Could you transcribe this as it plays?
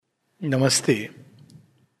Namaste.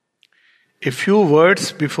 A few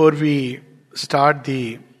words before we start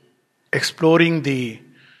the exploring the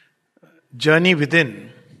journey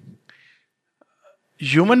within.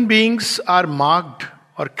 Human beings are marked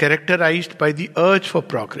or characterized by the urge for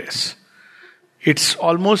progress. It's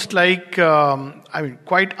almost like,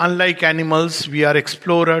 quite unlike animals, we are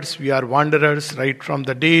explorers, we are wanderers right from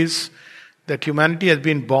the days that humanity has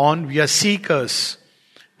been born. We are seekers.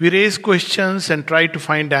 We raise questions and try to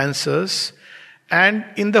find answers. And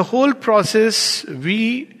in the whole process,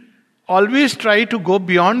 we always try to go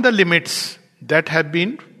beyond the limits that have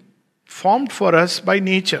been formed for us by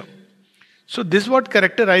nature. So this is what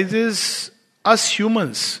characterizes us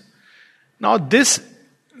humans. Now this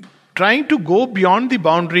trying to go beyond the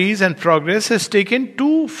boundaries and progress has taken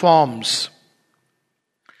two forms.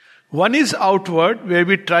 One is outward, where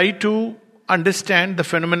we try to understand the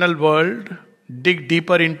phenomenal world, dig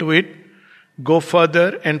deeper into it, go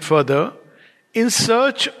further and further, in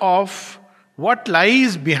search of what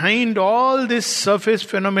lies behind all this surface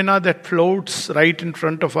phenomena that floats right in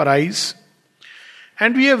front of our eyes.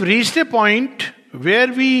 And we have reached a point where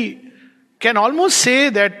we can almost say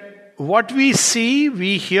that what we see,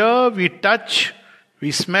 we hear, we touch,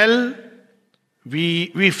 we smell,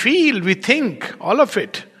 we feel, we think, all of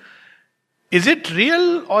it. Is it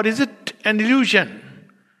real or is it an illusion?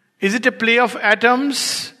 Is it a play of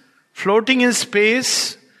atoms floating in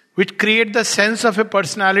space which create the sense of a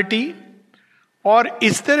personality? Or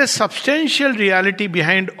is there a substantial reality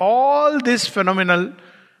behind all this phenomenal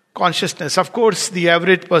consciousness? Of course, the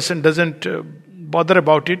average person doesn't bother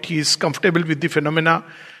about it. He is comfortable with the phenomena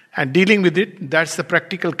and dealing with it. That's the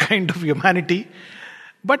practical kind of humanity.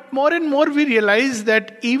 But more and more we realize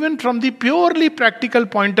that even from the purely practical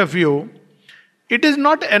point of view, it is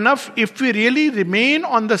not enough if we really remain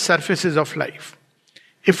on the surfaces of life.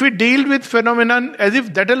 If we deal with phenomenon as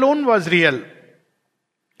if that alone was real,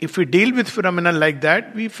 if we deal with phenomenon like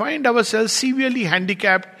that, we find ourselves severely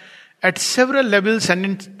handicapped at several levels and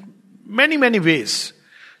in many, many ways.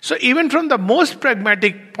 So even from the most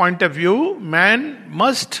pragmatic point of view, man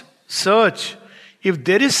must search if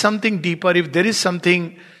there is something deeper, if there is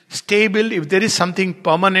something stable, if there is something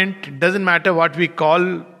permanent. It doesn't matter what we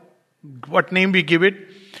call, what name we give it.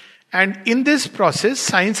 And in this process,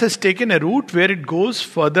 science has taken a route where it goes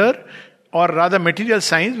further, or rather material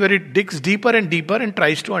science, where it digs deeper and deeper and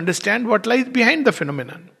tries to understand what lies behind the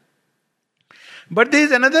phenomenon. But there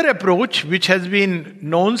is another approach which has been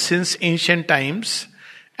known since ancient times,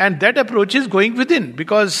 and that approach is going within,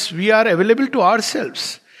 because we are available to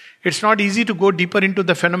ourselves. It's not easy to go deeper into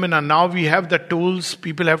the phenomena. Now we have the tools.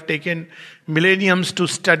 People have taken millenniums to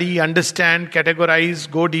study, understand, categorize,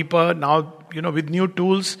 go deeper. Now, with new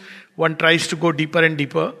tools, one tries to go deeper and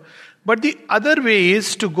deeper. But the other way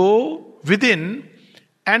is to go within.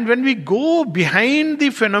 And when we go behind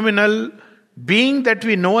the phenomenal being that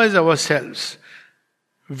we know as ourselves,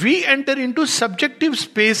 we enter into subjective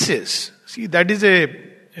spaces. See, that is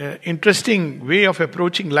a interesting way of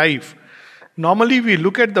approaching life. Normally we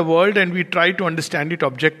look at the world and we try to understand it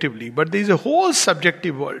objectively, but there is a whole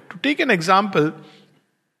subjective world. To take an example,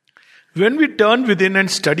 when we turn within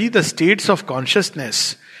and study the states of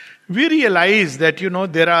consciousness, we realize that,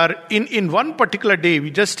 there are, in one particular day,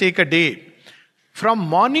 we just take a day, from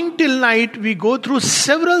morning till night, we go through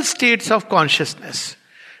several states of consciousness.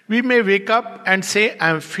 We may wake up and say, I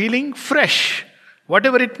am feeling fresh.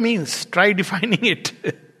 Whatever it means, try defining it.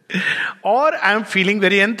 Or I am feeling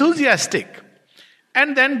very enthusiastic.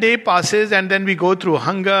 And then day passes and then we go through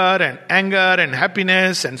hunger and anger and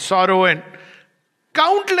happiness and sorrow and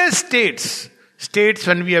countless states. States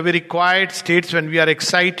when we are very quiet, states when we are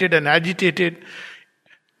excited and agitated.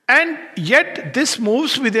 And yet this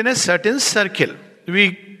moves within a certain circle.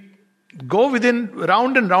 We go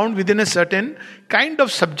round and round within a certain kind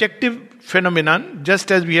of subjective phenomenon.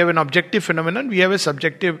 Just as we have an objective phenomenon, we have a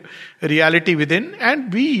subjective reality within,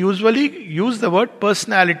 and we usually use the word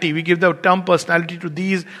personality. We give the term personality to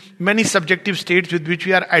these many subjective states with which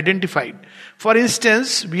we are identified. For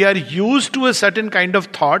instance, we are used to a certain kind of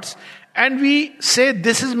thoughts and we say,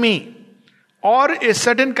 this is me. Or a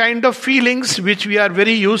certain kind of feelings which we are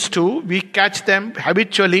very used to, we catch them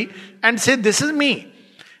habitually and say, this is me.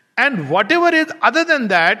 And whatever is other than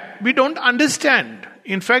that, we don't understand.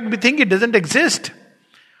 In fact, we think it doesn't exist.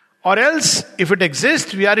 Or else, if it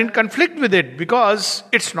exists, we are in conflict with it because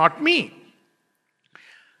it's not me.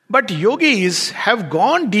 But yogis have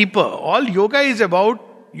gone deeper. All yoga is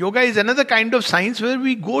another kind of science where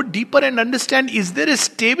we go deeper and understand, is there a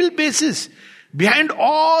stable basis behind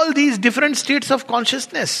all these different states of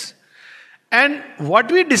consciousness? And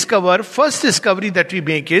what we discover, first discovery that we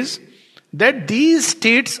make is, that these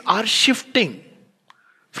states are shifting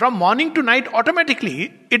from morning to night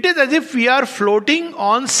automatically. It is as if we are floating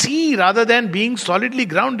on sea rather than being solidly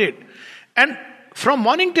grounded. And from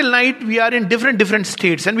morning till night, we are in different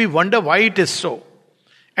states, and we wonder why it is so.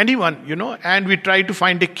 Anyone, and we try to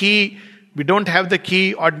find a key. We don't have the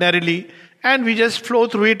key ordinarily, and we just flow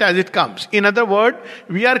through it as it comes. In other words,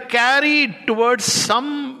 we are carried towards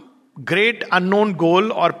some great unknown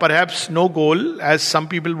goal, or perhaps no goal, as some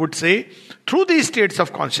people would say, through these states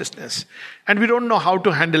of consciousness. And we don't know how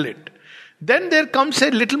to handle it. Then there comes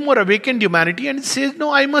a little more awakened humanity, and it says, no,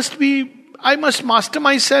 I must master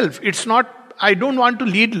myself. I don't want to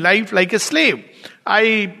lead life like a slave.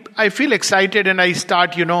 I feel excited and I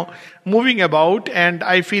start, moving about, and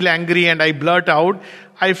I feel angry and I blurt out.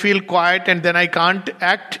 I feel quiet and then I can't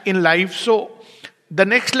act in life. So the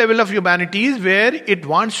next level of humanity is where it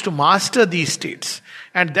wants to master these states.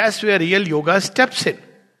 And that's where real yoga steps in.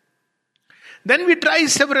 Then we try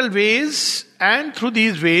several ways, and through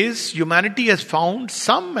these ways, humanity has found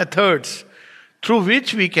some methods through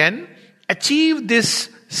which we can achieve this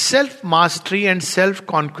self-mastery and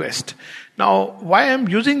self-conquest. Now, why I'm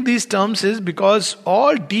using these terms is because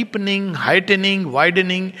all deepening, heightening,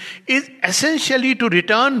 widening is essentially to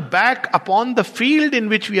return back upon the field in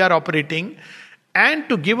which we are operating and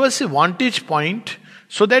to give us a vantage point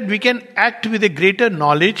so that we can act with a greater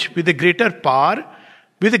knowledge, with a greater power,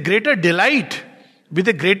 with a greater delight, with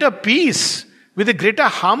a greater peace, with a greater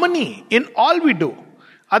harmony in all we do.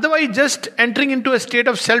 Otherwise, just entering into a state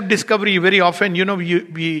of self-discovery, very often,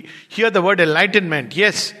 we hear the word enlightenment.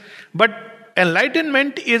 Yes, but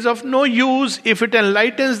enlightenment is of no use if it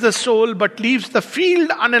enlightens the soul but leaves the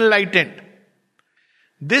field unenlightened.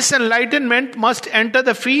 This enlightenment must enter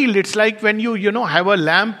the field. It's like when you have a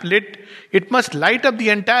lamp lit, it must light up the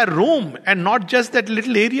entire room and not just that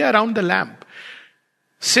little area around the lamp.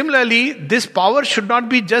 Similarly, this power should not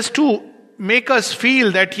be just to make us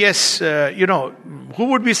feel that yes, who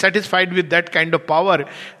would be satisfied with that kind of power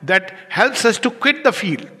that helps us to quit the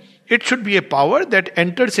field. It should be a power that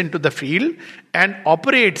enters into the field and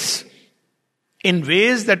operates in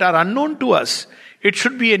ways that are unknown to us. It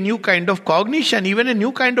should be a new kind of cognition, even a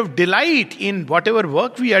new kind of delight in whatever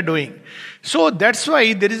work we are doing. So that's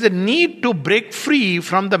why there is a need to break free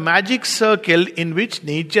from the magic circle in which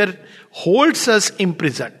nature holds us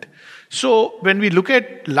imprisoned. So when we look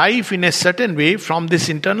at life in a certain way from this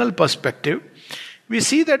internal perspective, we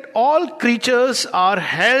see that all creatures are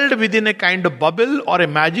held within a kind of bubble or a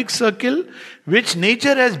magic circle which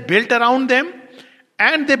nature has built around them,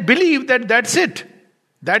 and they believe that that's it.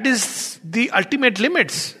 That is the ultimate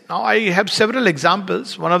limits. Now I have several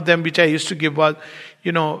examples. One of them which I used to give was,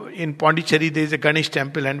 in Pondicherry there is a Ganesh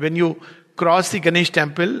temple, and when you cross the Ganesh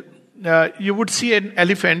temple, you would see an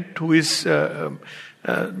elephant who is,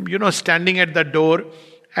 standing at the door,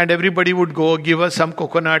 and everybody would go give her some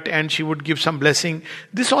coconut and she would give some blessing.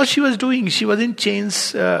 This all she was doing. She was in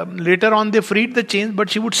chains. Later on they freed the chains, but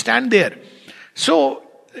she would stand there. So,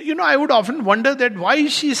 I would often wonder that why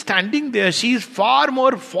is she standing there? She is far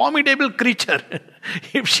more formidable creature.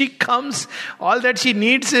 If she comes, all that she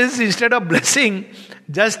needs is, instead of blessing,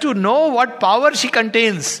 just to know what power she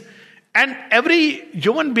contains. And every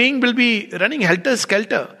human being will be running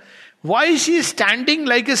helter-skelter. Why is she standing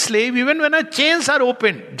like a slave even when her chains are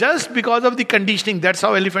open? Just because of the conditioning. That's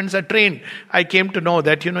how elephants are trained. I came to know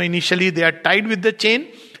that, initially they are tied with the chain.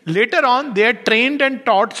 Later on, they are trained and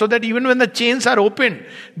taught so that even when the chains are open,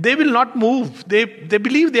 they will not move. They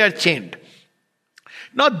believe they are chained.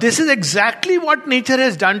 Now, this is exactly what nature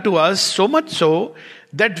has done to us, so much so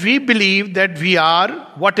that we believe that we are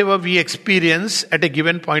whatever we experience at a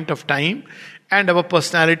given point of time, and our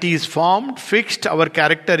personality is formed, fixed, our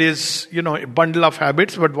character is, a bundle of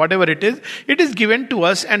habits, but whatever it is given to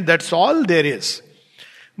us, and that's all there is.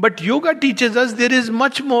 But yoga teaches us there is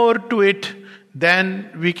much more to it than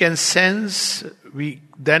we can sense,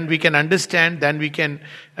 than we can understand, than we can,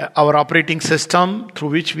 our operating system through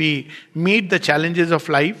which we meet the challenges of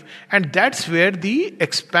life. And that's where the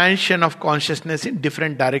expansion of consciousness in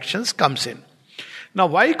different directions comes in. Now,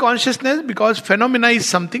 why consciousness? Because phenomena is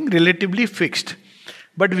something relatively fixed.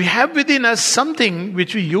 But we have within us something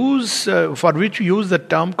which we use, for which we use the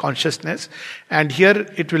term consciousness. And here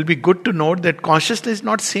it will be good to note that consciousness is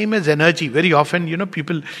not same as energy. Very often,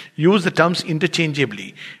 people use the terms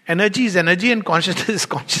interchangeably. Energy is energy and consciousness is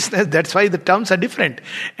consciousness. That's why the terms are different.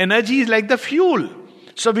 Energy is like the fuel.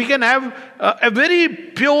 So we can have a very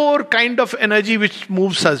pure kind of energy which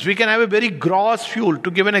moves us. We can have a very gross fuel.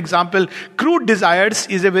 To give an example, crude desires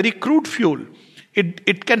is a very crude fuel.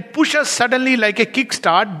 It can push us suddenly like a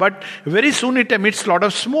kickstart, but very soon it emits a lot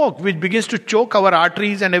of smoke, which begins to choke our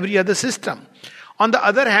arteries and every other system. On the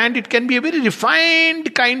other hand, it can be a very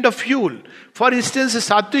refined kind of fuel. For instance, a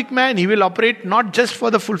sattvic man, he will operate not just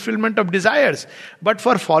for the fulfillment of desires, but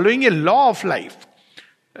for following a law of life,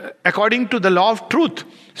 according to the law of truth.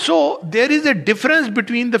 So there is a difference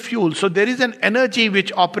between the fuel. So there is an energy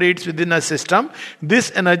which operates within a system.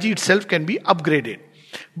 This energy itself can be upgraded.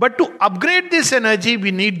 But to upgrade this energy,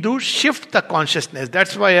 we need to shift the consciousness.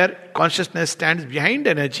 That's why our consciousness stands behind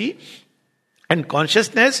energy. And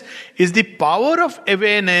consciousness is the power of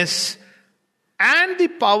awareness and the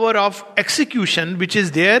power of execution, which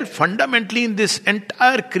is there fundamentally in this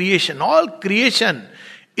entire creation. All creation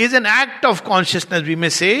is an act of consciousness, we may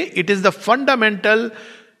say. It is the fundamental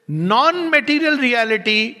non-material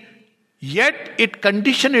reality, yet it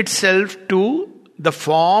conditions itself to the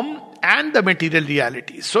form and the material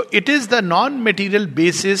reality. So it is the non-material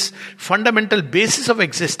basis, fundamental basis of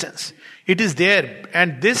existence. It is there,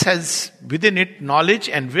 and this has within it knowledge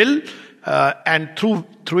and will, and through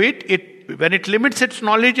it, when it limits its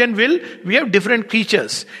knowledge and will, we have different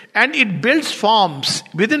creatures, and it builds forms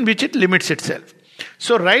within which it limits itself.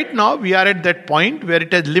 So right now we are at that point where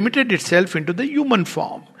it has limited itself into the human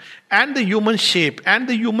form, and the human shape, and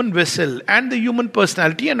the human vessel, and the human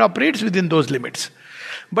personality, and operates within those limits.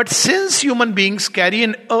 But since human beings carry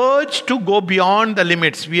an urge to go beyond the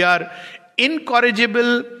limits, we are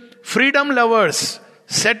incorrigible freedom lovers.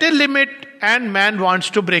 Set a limit and man wants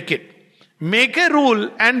to break it. Make a rule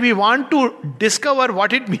and we want to discover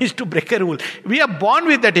what it means to break a rule. We are born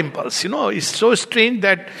with that impulse. It's so strange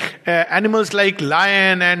that animals like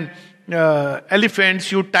lion and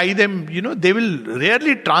elephants, you tie them, they will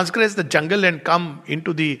rarely transgress the jungle and come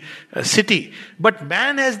into the city. But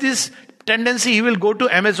man has this tendency. He will go to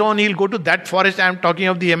Amazon, he'll go to that forest. I am talking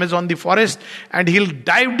of the Amazon, the forest, and he'll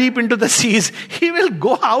dive deep into the seas. He will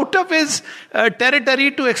go out of his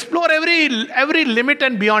territory to explore every limit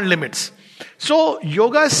and beyond limits. So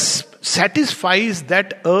yoga satisfies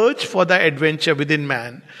that urge for the adventure within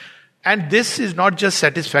man. And this is not just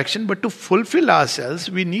satisfaction, but to fulfill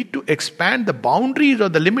ourselves, we need to expand the boundaries or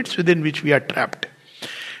the limits within which we are trapped.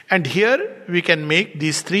 And here we can make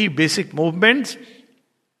these three basic movements.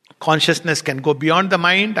 Consciousness can go beyond the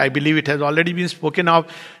mind. I believe it has already been spoken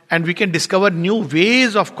of. And we can discover new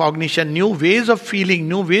ways of cognition, new ways of feeling,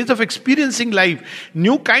 new ways of experiencing life,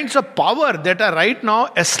 new kinds of power that are right now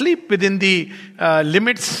asleep within the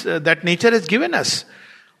limits that nature has given us.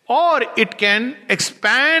 Or it can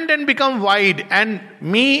expand and become wide, and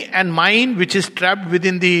me and mine, which is trapped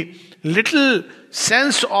within the little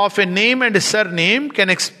sense of a name and a surname, can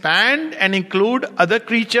expand and include other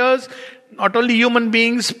creatures, not only human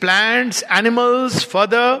beings, plants, animals,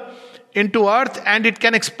 further into earth, and it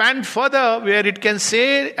can expand further where it can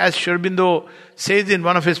say, as Sri Aurobindo says in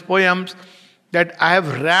one of his poems, that I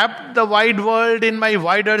have wrapped the wide world in my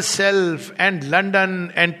wider self, and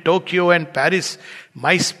London and Tokyo and Paris,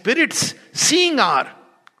 my spirits seeing are.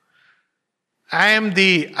 I am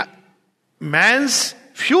the man's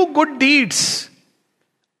few good deeds.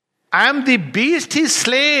 I am the beast he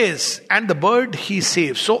slays and the bird he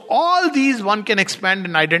saves. So all these one can expand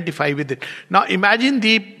and identify with it. Now imagine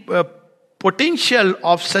the potential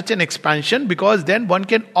of such an expansion, because then one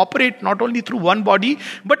can operate not only through one body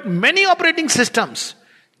but many operating systems.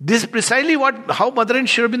 This is precisely how Mother and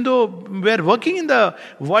Sri Aurobindo were working in the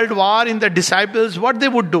World War, in the disciples, what they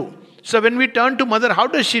would do. So when we turn to Mother, how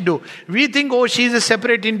does she do? We think, she is a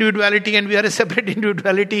separate individuality and we are a separate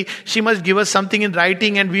individuality. She must give us something in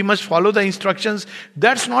writing and we must follow the instructions.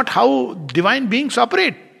 That's not how divine beings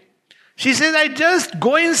operate. She says, I just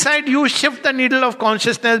go inside you, shift the needle of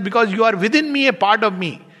consciousness because you are within me, a part of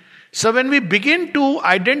me. So when we begin to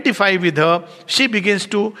identify with her, she begins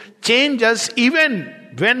to change us even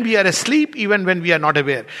when we are asleep, even when we are not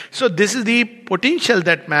aware. So this is the potential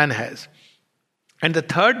that man has. And the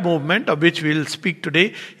third movement of which we will speak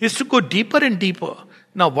today is to go deeper and deeper.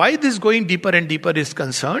 Now why this going deeper and deeper is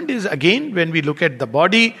concerned is, again, when we look at the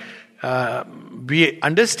body, we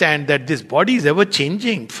understand that this body is ever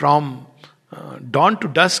changing from dawn to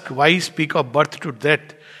dusk. Why speak of birth to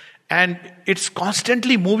death? And it's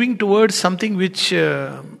constantly moving towards something which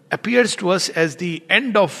appears to us as the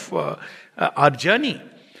end of our journey.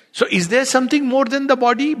 So is there something more than the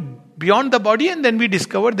body, beyond the body? And then we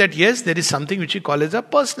discover that yes, there is something which we call as a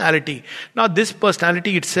personality. Now this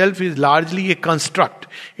personality itself is largely a construct.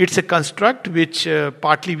 It's a construct which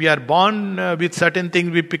partly we are born with certain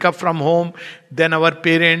things we pick up from home, then our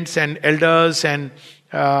parents and elders and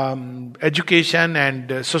education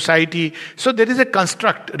and society. So there is a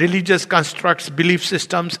construct, religious constructs, belief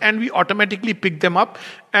systems, and we automatically pick them up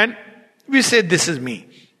and we say, this is me.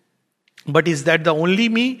 But is that the only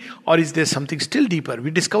me, or is there something still deeper?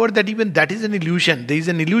 We discover that even that is an illusion. There is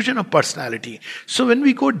an illusion of personality. So when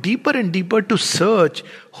we go deeper and deeper to search,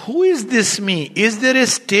 who is this me? Is there a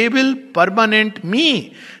stable, permanent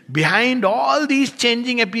me behind all these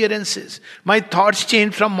changing appearances? My thoughts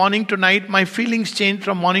change from morning to night. My feelings change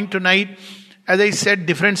from morning to night. As I said,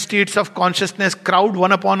 different states of consciousness crowd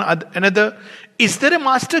one upon another. Is there a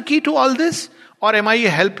master key to all this? Or am I a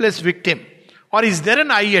helpless victim? Or is there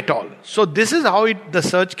an I at all? So this is how the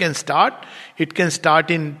search can start. It can start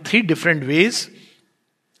in 3 different ways.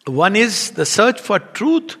 One is the search for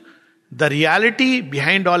truth, the reality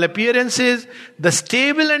behind all appearances, the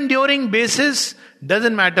stable enduring basis,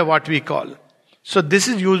 doesn't matter what we call. So this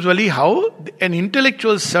is usually how an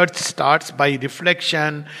intellectual search starts, by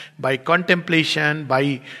reflection, by contemplation,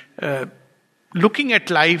 by looking at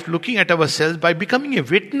life, looking at ourselves, by becoming a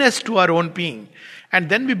witness to our own being. And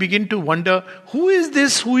then we begin to wonder, who is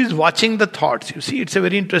this who is watching the thoughts? You see, it's a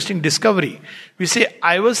very interesting discovery. We say,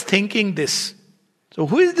 I was thinking this. So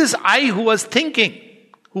who is this I who was thinking,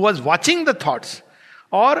 who was watching the thoughts?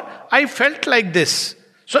 Or I felt like this.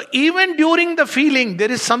 So even during the feeling, there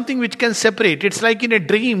is something which can separate. It's like in a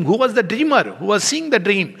dream. Who was the dreamer? Who was seeing the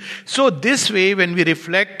dream? So this way, when we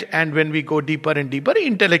reflect and when we go deeper and deeper,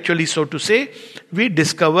 intellectually so to say, we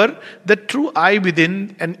discover the true I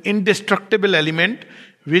within, an indestructible element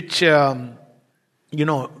which,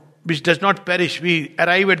 which does not perish. We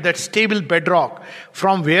arrive at that stable bedrock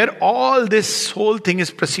from where all this whole thing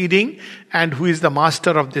is proceeding, and who is the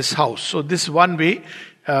master of this house. So this one way,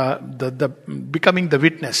 the becoming the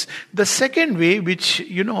witness. The second way, which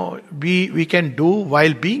we can do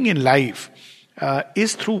while being in life,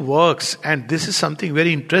 is through works, and this is something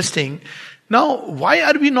very interesting. Now, why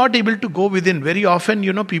are we not able to go within? Very often,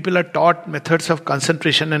 people are taught methods of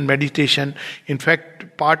concentration and meditation. In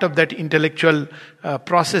fact, part of that intellectual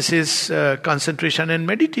process is concentration and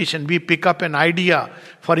meditation. We pick up an idea,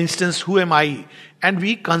 for instance, who am I? And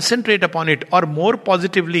we concentrate upon it, or more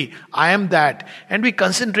positively, I am that. And we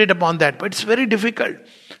concentrate upon that. But it's very difficult.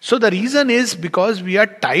 So the reason is because we are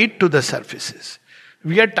tied to the surfaces.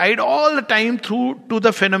 We are tied all the time through to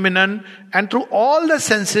the phenomenon, and through all the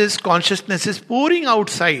senses, consciousness is pouring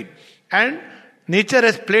outside. And nature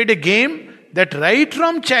has played a game that right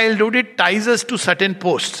from childhood it ties us to certain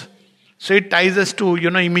posts. So it ties us to,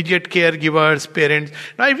 immediate caregivers, parents.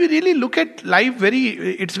 Now if we really look at life,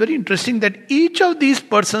 it's very interesting that each of these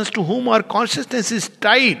persons to whom our consciousness is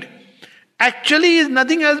tied actually is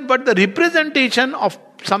nothing else but the representation of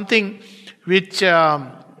something which,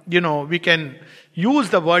 we can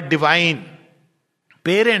use the word divine.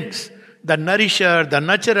 Parents, the nourisher, the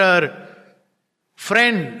nurturer,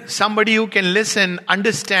 friend, somebody who can listen,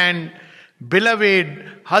 understand, beloved,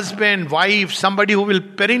 husband, wife, somebody who will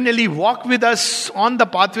perennially walk with us on the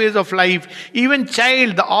pathways of life, even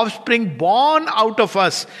child, the offspring born out of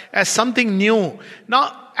us as something new.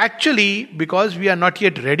 Now, actually, because we are not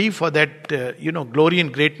yet ready for that, glory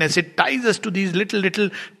and greatness, it ties us to these little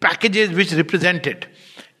packages which represent it.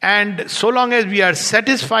 And so long as we are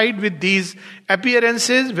satisfied with these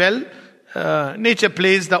appearances, nature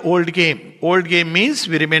plays the old game. Old game means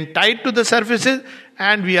we remain tied to the surfaces,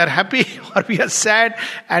 and we are happy or we are sad,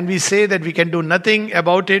 and we say that we can do nothing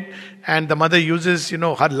about it. And the mother uses,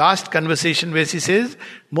 her last conversation where she says,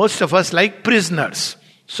 most of us like prisoners.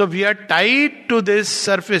 So we are tied to these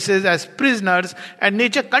surfaces as prisoners, and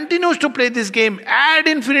nature continues to play this game ad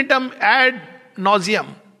infinitum, ad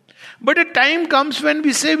nauseam. But a time comes when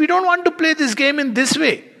we say we don't want to play this game in this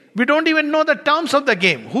way. We don't even know the terms of the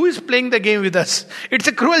game. Who is playing the game with us? It's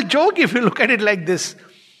a cruel joke if you look at it like this,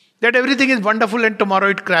 that everything is wonderful and tomorrow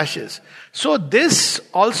it crashes. So this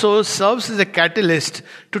also serves as a catalyst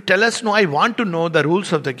to tell us, no, I want to know the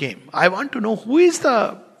rules of the game. I want to know who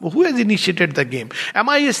has initiated the game. Am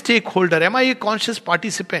I a stakeholder? Am I a conscious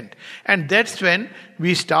participant? And that's when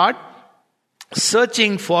we start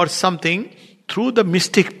searching for something through the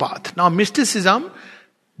mystic path. Now, mysticism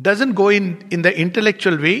doesn't go in the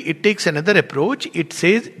intellectual way. It takes another approach. It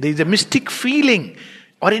says there is a mystic feeling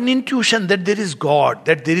or an intuition that there is God,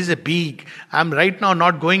 that there is a being. I'm right now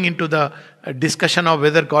not going into the discussion of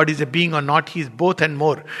whether God is a being or not. He is both and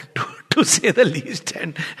more, to say the least.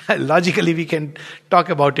 And logically we can talk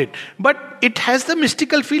about it. But it has the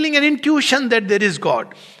mystical feeling and intuition that there is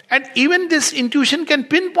God. And even this intuition can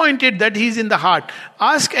pinpoint it that He is in the heart.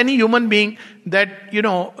 Ask any human being that,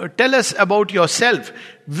 tell us about yourself.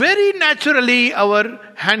 very naturally our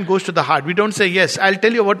hand goes to the heart. We don't say, yes, I'll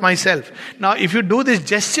tell you about myself. Now, if you do this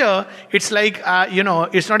gesture, it's like,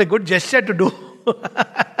 it's not a good gesture to do.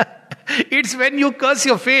 It's when you curse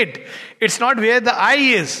your fate. It's not where the I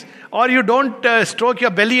is. Or you don't stroke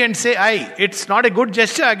your belly and say I. It's not a good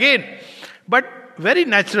gesture again. But very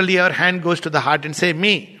naturally our hand goes to the heart and say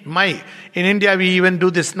me, my. In India we even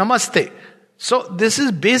do this namaste. So this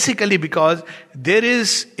is basically because there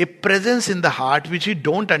is a presence in the heart which we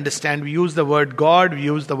don't understand. We use the word God, we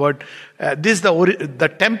use the word, this is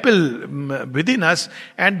the temple within us,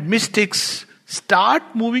 and mystics start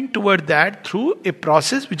moving toward that through a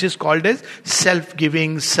process which is called as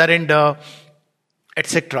self-giving, surrender,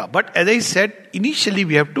 etc. But as I said, initially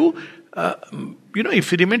we have to,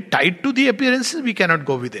 if we remain tied to the appearances, we cannot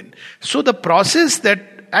go within. So the process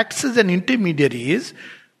that acts as an intermediary is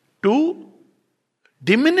to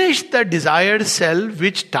diminish the desired self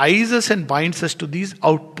which ties us and binds us to these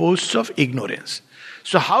outposts of ignorance.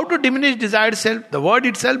 So how to diminish desired self? The word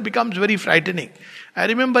itself becomes very frightening. I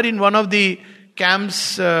remember in one of the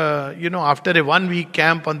camps, after a 1 week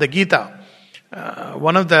camp on the Gita,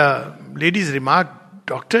 one of the ladies remarked,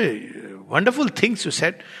 Doctor, wonderful things you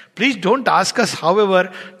said. Please don't ask us,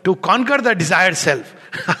 however, to conquer the desired self.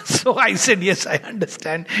 So I said, yes, I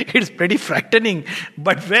understand. It's pretty frightening.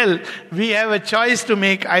 But we have a choice to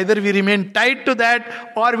make. Either we remain tied to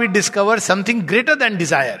that or we discover something greater than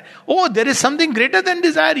desire. Oh, there is something greater than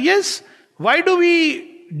desire. Yes. Why do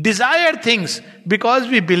we desire things? Because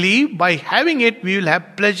we believe by having it, we will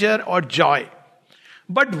have pleasure or joy.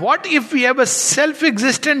 But what if we have a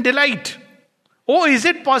self-existent delight? Oh, is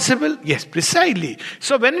it possible? Yes, precisely.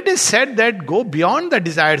 So when it is said that go beyond the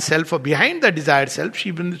desired self or behind the desired self, she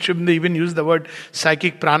even use the word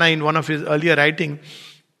psychic prana in one of his earlier writing,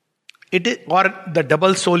 it is, or the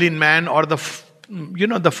double soul in man, or the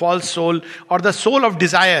false soul, or the soul of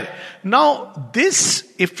desire. Now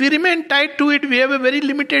this, if we remain tied to it, we have a very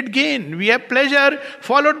limited gain. We have pleasure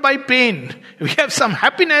followed by pain. We have some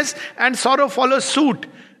happiness and sorrow follows suit.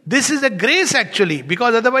 This is a grace actually,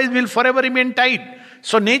 because otherwise we'll forever remain tied.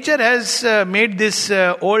 So nature has made this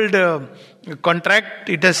old contract.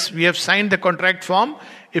 We have signed the contract form.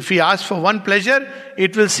 If we ask for one pleasure,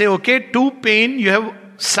 it will say, okay, 2 pain you have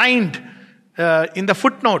signed in the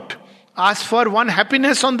footnote. Ask for 1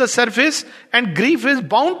 happiness on the surface, and grief is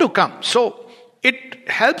bound to come. So it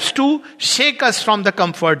helps to shake us from the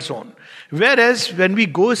comfort zone. Whereas when we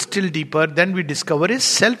go still deeper, then we discover a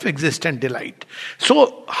self-existent delight.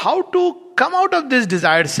 So how to come out of this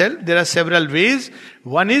desired self? There are several ways.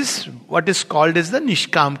 One is what is called as the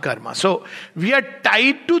nishkam karma. So we are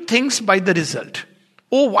tied to things by the result.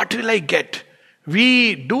 Oh, what will I get?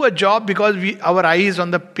 We do a job because our eye is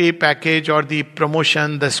on the pay package or the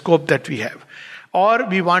promotion, the scope that we have. Or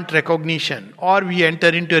we want recognition, or we enter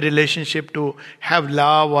into a relationship to have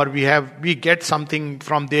love, or we get something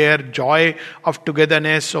from there, joy of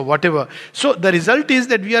togetherness or whatever. So the result is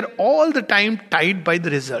that we are all the time tied by the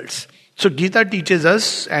results. So Gita teaches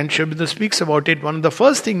us, and Sri Aurobindo speaks about it, one of the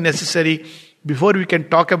first things necessary before we can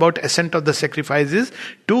talk about ascent of the sacrifices,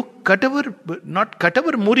 to not cut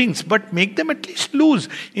our moorings, but make them at least loose.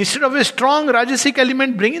 Instead of a strong Rajasic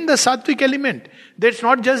element, bring in the Sattvic element. That's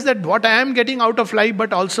not just that what I am getting out of life,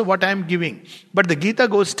 but also what I am giving. But the Gita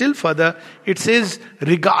goes still further. It says,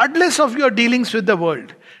 regardless of your dealings with the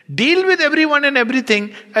world, deal with everyone and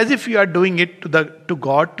everything as if you are doing it to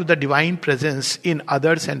God, to the divine presence in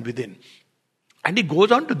others and within. And he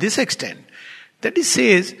goes on to this extent, that he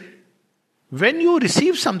says, when you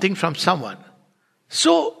receive something from someone,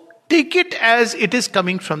 so take it as it is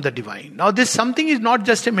coming from the divine. Now this something is not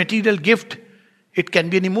just a material gift. It can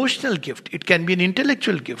be an emotional gift. It can be an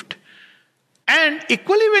intellectual gift. And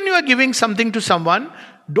equally when you are giving something to someone,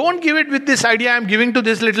 don't give it with this idea, I am giving to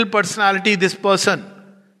this little personality, this person.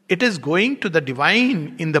 It is going to the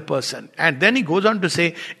divine in the person. And then he goes on to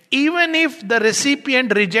say, even if the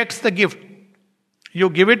recipient rejects the gift, you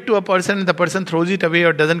give it to a person and the person throws it away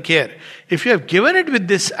or doesn't care. If you have given it with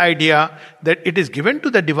this idea that it is given to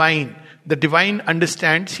the divine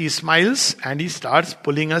understands, he smiles and he starts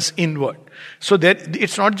pulling us inward. So that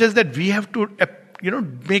it's not just that we have to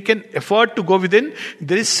make an effort to go within.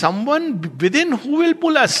 There is someone within who will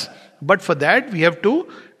pull us. But for that we have to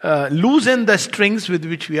loosen the strings with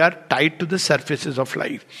which we are tied to the surfaces of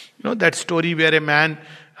life. That story where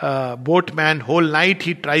a boatman, whole night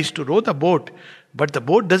he tries to row the boat, but the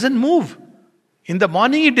boat doesn't move. In the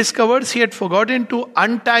morning he discovers he had forgotten to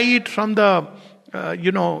untie it from the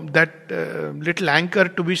little anchor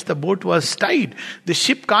to which the boat was tied. The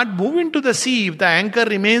ship can't move into the sea if the anchor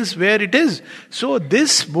remains where it is. So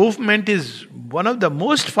this movement is one of the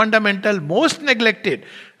most fundamental, most neglected.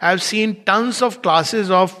 I've seen tons of classes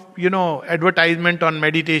of, advertisement on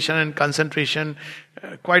meditation and concentration.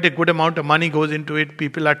 Quite a good amount of money goes into it.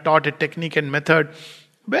 People are taught a technique and method.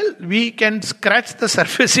 Well, we can scratch the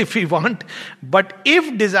surface if we want, but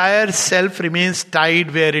if desire self remains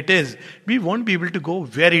tied where it is, we won't be able to go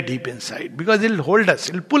very deep inside, because it'll hold us,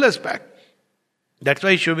 it'll pull us back. That's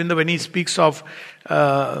why Sri Aurobindo, when he speaks of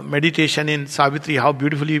meditation in Savitri, how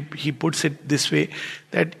beautifully he puts it this way,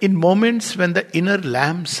 that in moments when the inner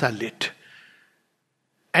lamps are lit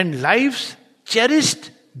and life's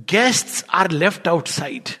cherished guests are left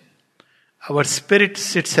outside, our spirit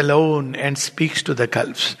sits alone and speaks to the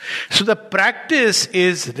gulfs. So the practice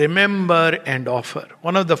is remember and offer.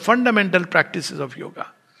 One of the fundamental practices of yoga.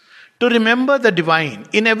 To remember the divine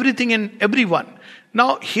in everything and everyone.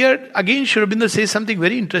 Now here again Sri Aurobindo says something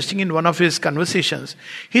very interesting in one of his conversations.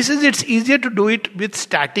 He says it's easier to do it with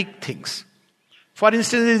static things. For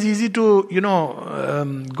instance, it's easy to,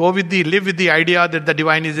 live with the idea that the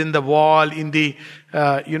divine is in the wall, in the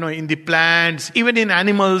plants, even in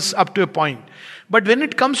animals up to a point. But when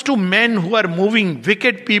it comes to men who are moving,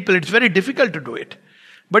 wicked people, it's very difficult to do it.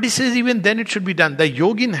 But he says even then it should be done. The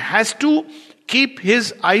yogin has to keep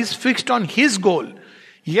his eyes fixed on his goal.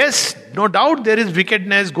 Yes, no doubt there is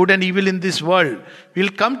wickedness, good and evil in this world.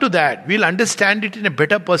 We'll come to that. We'll understand it in a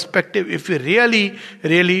better perspective if we really,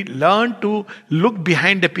 really learn to look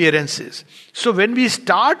behind appearances. So when we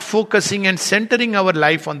start focusing and centering our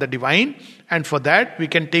life on the divine, and for that we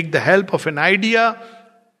can take the help of an idea,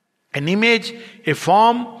 an image, a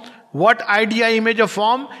form. What idea, image or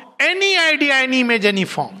form? Any idea, any image, any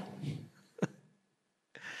form.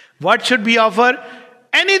 What should we offer?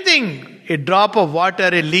 Anything. A drop of water,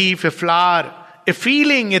 a leaf, a flower, a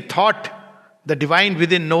feeling, a thought. The divine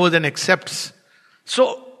within knows and accepts.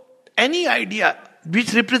 So, any idea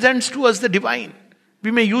which represents to us the divine.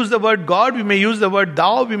 We may use the word God, we may use the word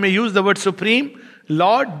thou, we may use the word supreme,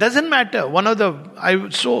 Lord, doesn't matter. I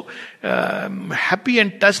was so happy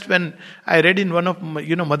and touched when I read in one of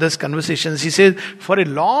Mother's conversations. He says, for a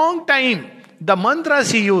long time, the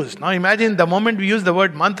mantras he used. Now imagine the moment we use the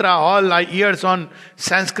word mantra, all our ears on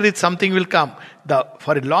Sanskrit, something will come.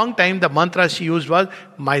 For a long time, the mantra she used was,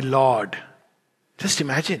 my Lord. Just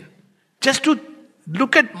imagine. Just to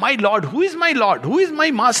look at my Lord. Who is my Lord? Who is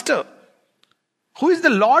my Master? Who is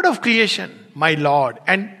the Lord of creation? My Lord.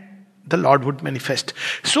 And the Lord would manifest.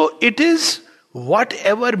 So it is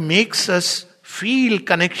whatever makes us feel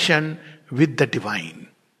connection with the divine.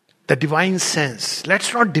 The divine sense.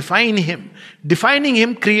 Let's not define him. Defining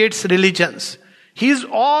him creates religions. He is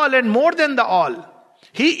all and more than the all.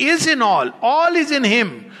 He is in all. All is in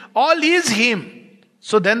him. All is him.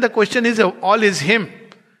 So then the question is, all is him.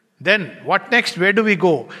 Then what next? Where do we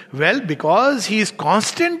go? Well, because he is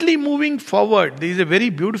constantly moving forward. There is a very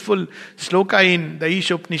beautiful sloka in the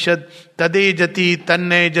Ishopanishad. Tade jati,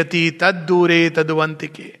 tanne jati, tad dure,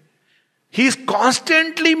 taduvantike. He is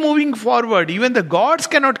constantly moving forward. Even the gods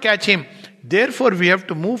cannot catch him. Therefore, we have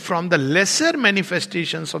to move from the lesser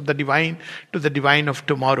manifestations of the divine to the divine of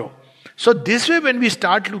tomorrow. So this way, when we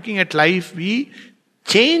start looking at life, we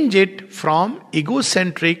change it from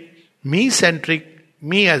egocentric, me-centric,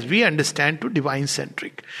 me as we understand, to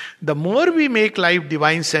divine-centric. The more we make life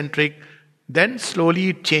divine-centric, then slowly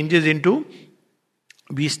it changes into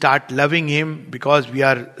we start loving him because we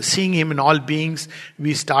are seeing him in all beings.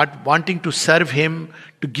 We start wanting to serve him,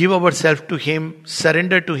 to give ourselves to him,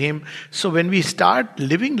 surrender to him. So when we start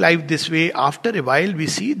living life this way, after a while we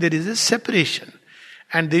see there is a separation.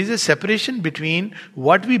 And there is a separation between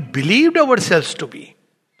what we believed ourselves to be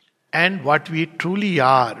and what we truly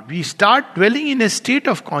are. We start dwelling in a state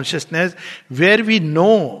of consciousness where we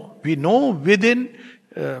know within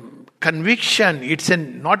conviction. It's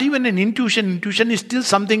not even an intuition. Intuition is still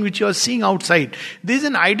something which you are seeing outside. There is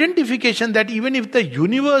an identification that even if the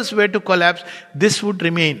universe were to collapse, this would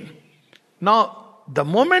remain. Now, the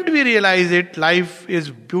moment we realize it, life is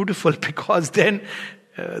beautiful, because then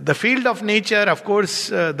the field of nature, of course,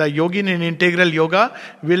 the yogin in integral yoga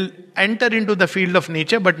will enter into the field of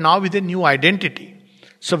nature, but now with a new identity.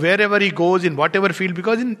 So wherever he goes, in whatever field,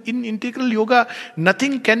 because in integral yoga,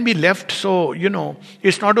 nothing can be left. So,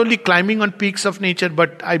 it's not only climbing on peaks of nature,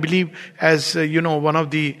 but I believe as, one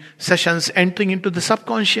of the sessions, entering into the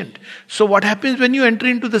subconscious. So what happens when you enter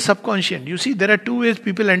into the subconscious? You see, there are two ways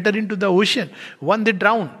people enter into the ocean. One, they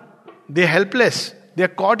drown. They're helpless. They're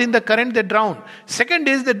caught in the current, they drown. Second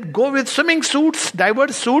is they go with swimming suits,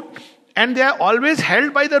 diverse suit, and they are always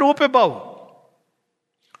held by the rope above.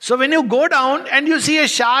 So when you go down and you see a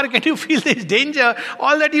shark and you feel this danger,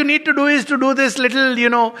 all that you need to do is to do this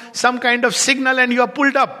little, some kind of signal, and you are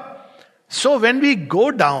pulled up. So when we go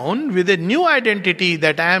down with a new identity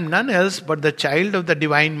that I am none else but the child of the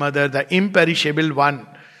Divine Mother, the imperishable one,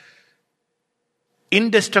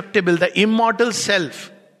 indestructible, the immortal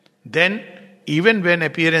self, then even when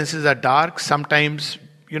appearances are dark, sometimes,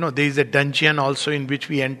 there is a dungeon also in which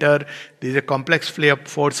we enter. There is a complex play of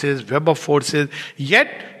forces, web of forces.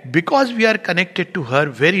 Yet, because we are connected to her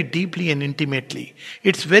very deeply and intimately,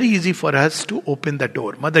 it's very easy for us to open the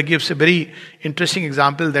door. Mother gives a very interesting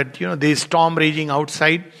example that, there is storm raging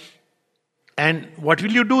outside. And what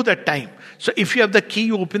will you do that time? So if you have the key,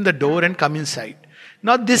 you open the door and come inside.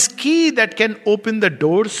 Now this key that can open the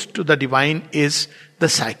doors to the divine is the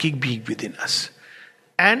psychic being within us.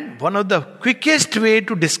 And one of the quickest way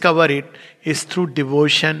to discover it is through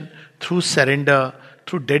devotion, through surrender,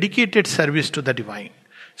 through dedicated service to the divine.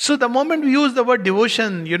 So the moment we use the word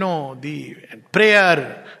devotion, the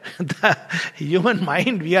prayer, the human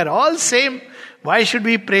mind, we are all same. Why should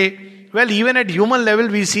we pray? Well, even at human level,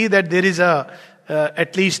 we see that there is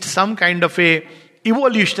at least some kind of a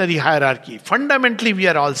evolutionary hierarchy. Fundamentally, we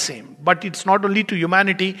are all same. But it's not only to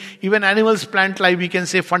humanity. Even animals, plant life, we can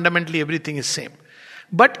say fundamentally everything is same.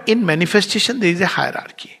 But in manifestation, there is a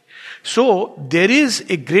hierarchy. So there is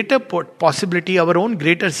a greater possibility, our own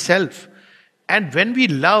greater self. And when we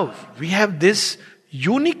love, we have this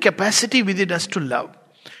unique capacity within us to love.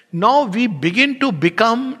 Now we begin to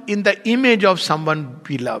become in the image of someone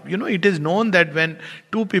we love. It is known that when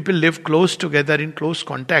two people live close together in close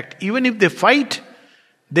contact, even if they fight,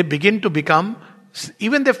 they begin to become,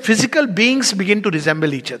 even the physical beings begin to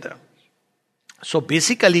resemble each other. So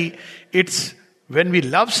basically, it's when we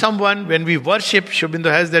love someone, when we worship. Sri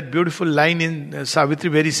Aurobindo has that beautiful line in Savitri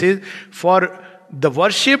where he says, for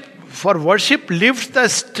worship lifts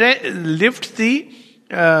the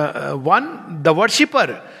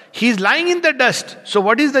worshipper. He is lying in the dust. So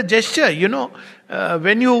what is the gesture?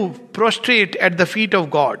 When you prostrate at the feet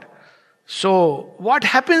of God. So what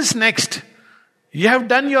happens next? You have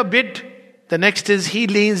done your bit. The next is he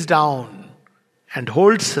leans down and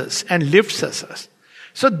holds us and lifts us.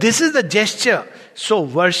 So this is the gesture. So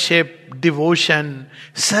worship, devotion,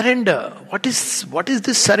 surrender. What is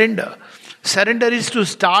this surrender? Surrender is to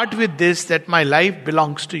start with this, that my life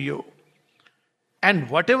belongs to you. And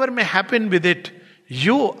whatever may happen with it,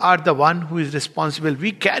 you are the one who is responsible.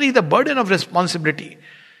 We carry the burden of responsibility.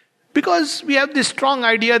 Because we have this strong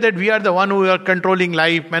idea that we are the one who are controlling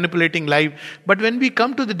life, manipulating life. But when we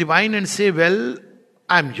come to the divine and say, well,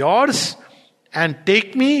 I'm yours, and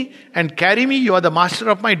take me and carry me, you are the master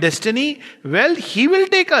of my destiny, well, he will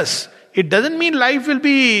take us. It doesn't mean life will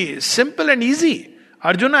be simple and easy.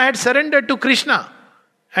 Arjuna had surrendered to Krishna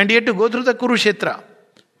and he had to go through the Kurukshetra.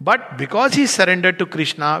 But because he surrendered to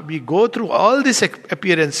Krishna, we go through all these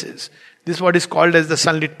appearances. This is what is called as the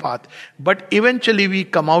sunlit path. But eventually we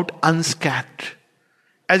come out unscathed.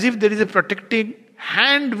 As if there is a protecting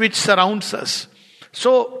hand which surrounds us.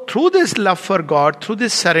 So through this love for God, through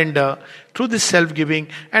this surrender, through this self-giving,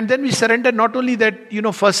 and then we surrender not only that,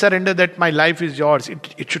 first surrender that my life is yours.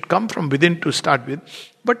 It should come from within to start with.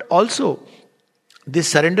 But also, this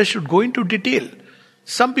surrender should go into detail.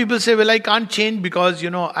 Some people say, well, I can't change because,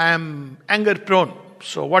 I am anger prone.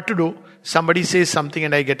 So what to do? Somebody says something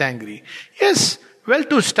and I get angry. Yes, well,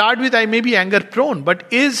 to start with, I may be anger prone, but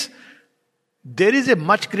there is a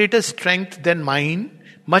much greater strength than mine,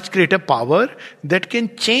 much greater power that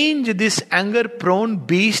can change this anger prone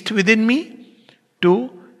beast within me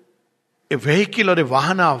to a vehicle or a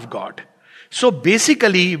vahana of God. So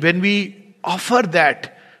basically, when we offer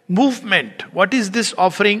that movement, what is this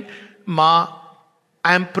offering? Ma,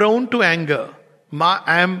 I am prone to anger. Ma,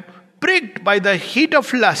 I am pricked by the heat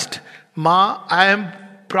of lust. Ma, I am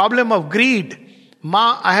problem of greed.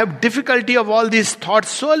 Ma, I have difficulty of all these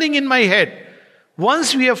thoughts swirling in my head.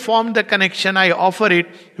 Once we have formed the connection, I offer it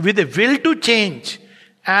with a will to change.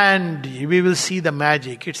 And we will see the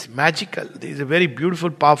magic. It's magical. There is a very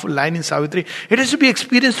beautiful, powerful line in Savitri. It has to be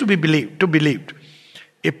experienced to be believed.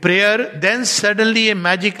 A prayer, then suddenly a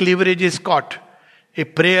magic leverage is caught. A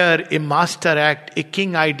prayer, a master act, a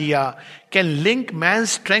king idea can link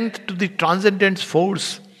man's strength to the transcendent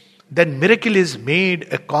force. Then miracle is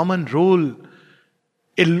made a common rule.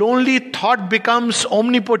 A lonely thought becomes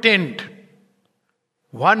omnipotent.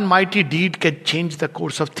 One mighty deed can change the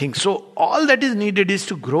course of things. So all that is needed is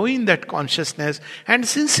to grow in that consciousness and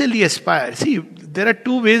sincerely aspire. See, there are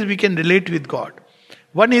two ways we can relate with God.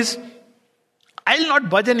 One is, I'll not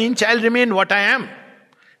budge an inch, I'll remain what I am.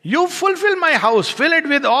 You fulfill my house, fill it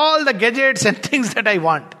with all the gadgets and things that I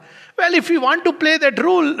want. Well, if we want to play that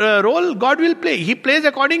role, God will play. He plays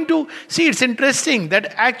according to... See, it's interesting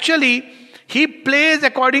that actually He plays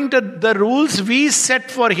according to the rules we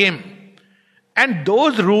set for Him. And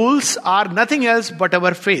those rules are nothing else but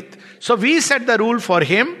our faith. So we set the rule for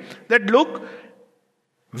him that look,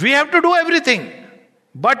 we have to do everything.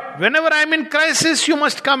 But whenever I'm in crisis, you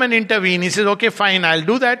must come and intervene. He says, okay, fine, I'll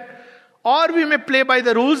do that. Or we may play by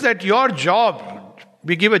the rules that your job,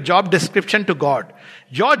 we give a job description to God.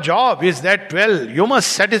 Your job is that, well, you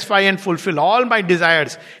must satisfy and fulfill all my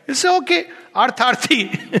desires. You say, okay,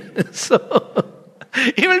 artharthi. So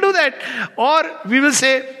he will do that. Or we will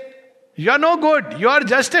say, you are no good. You are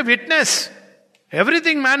just a witness.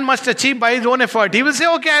 Everything man must achieve by his own effort. He will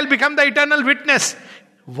say, okay, I'll become the eternal witness.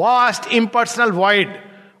 Vast, impersonal void.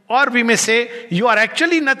 Or we may say, you are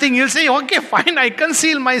actually nothing. He'll say, okay, fine, I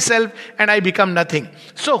conceal myself and I become nothing.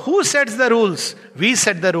 So who sets the rules? We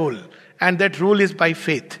set the rule. And that rule is by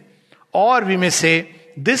faith. Or we may say,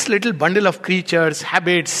 this little bundle of creatures,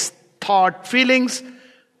 habits, thought, feelings,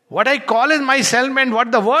 what I call as myself and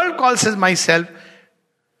what the world calls as myself,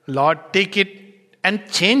 Lord, take it and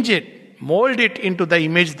change it, mold it into the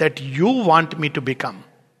image that you want me to become.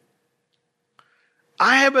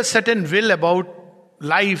 I have a certain will about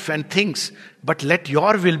life and things, but let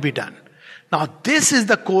your will be done. Now, this is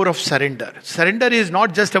the core of surrender. Surrender is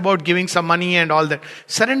not just about giving some money and all that.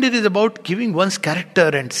 Surrender is about giving one's character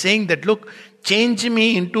and saying that, look, change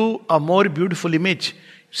me into a more beautiful image.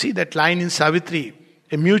 See that line in Savitri.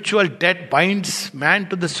 A mutual debt binds man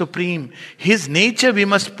to the supreme. His nature we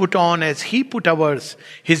must put on as he put ours.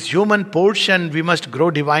 His human portion we must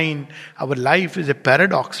grow divine. Our life is a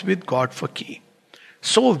paradox with God for key.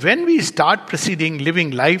 So when we start proceeding, living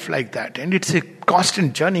life like that, and it's a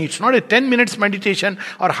constant journey, it's not a 10 minutes meditation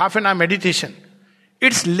or half an hour meditation.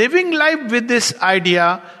 It's living life with this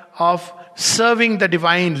idea of serving the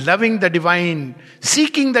divine, loving the divine,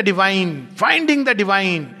 seeking the divine, finding the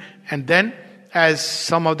divine. And then, as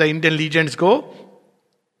some of the Indian legends go,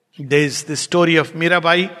 there's this story of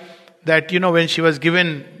Mirabai that, when she was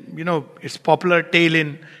given, it's popular tale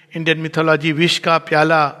in Indian mythology, Vish ka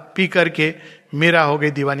pyala pee karke Mira ho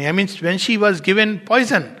gayi divani. I mean, when she was given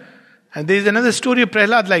poison, and there is another story of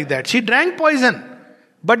Prahlad like that. She drank poison,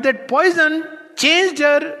 but that poison changed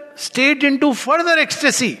her state into further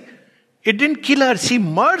ecstasy. It didn't kill her, she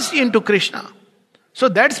merged into Krishna. So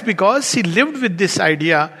that's because she lived with this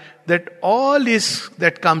idea that all is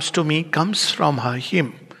that comes to me comes from her,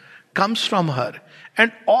 him, comes from her.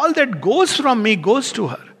 And all that goes from me goes to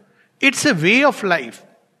her. It's a way of life.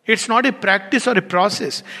 It's not a practice or a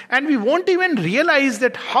process. And we won't even realize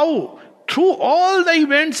that how, through all the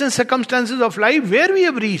events and circumstances of life, where we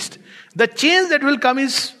have reached, the change that will come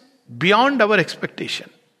is beyond our expectation.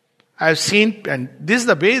 I have seen, and this is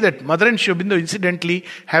the way that Mother and Sri Aurobindo incidentally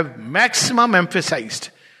have maximum emphasized.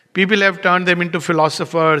 People have turned them into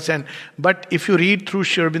philosophers, but if you read through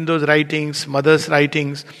Sri Aurobindo's writings, Mother's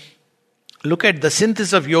writings, look at the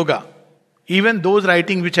synthesis of yoga. Even those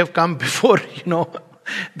writings which have come before,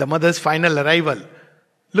 the Mother's final arrival.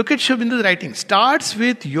 Look at Sri Aurobindo's writing. Starts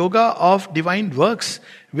with yoga of divine works,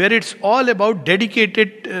 where it's all about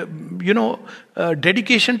dedicated,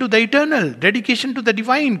 dedication to the eternal, dedication to the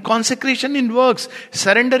divine, consecration in works,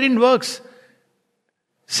 surrender in works,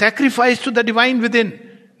 sacrifice to the divine within.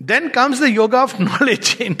 Then comes the yoga of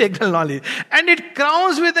knowledge, integral knowledge. And it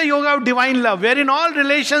crowns with the yoga of divine love, where in all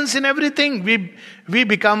relations, in everything, we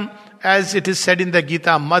become, as it is said in the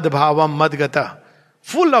Gita, mad bhavam mad gata.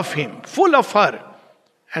 Full of him, full of her.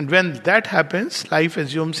 And when that happens, life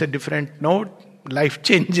assumes a different note, life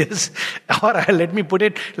changes. Or let me put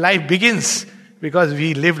it, life begins, because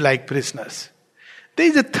we live like prisoners. There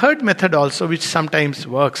is a third method also which sometimes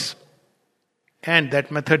works. And that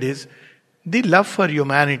method is the love for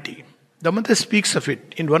humanity. The Mother speaks of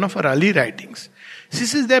it in one of her early writings. She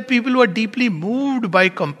says there are people who are deeply moved by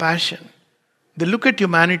compassion. They look at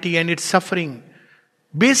humanity and its suffering.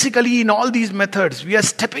 Basically, in all these methods, we are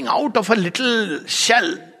stepping out of a little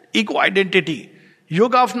shell, ego identity.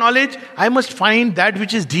 Yoga of knowledge, I must find that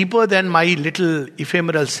which is deeper than my little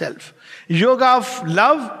ephemeral self. Yoga of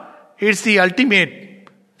love, it's the ultimate.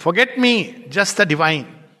 Forget me, just the divine.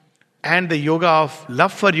 And the yoga of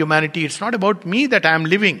love for humanity, it's not about me that I am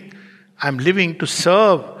living. I am living to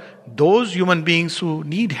serve those human beings who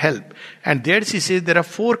need help. And there she says there are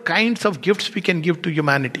 4 kinds of gifts we can give to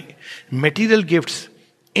humanity. Material gifts,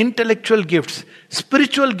 intellectual gifts,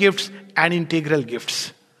 spiritual gifts, and integral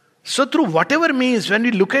gifts. So through whatever means, when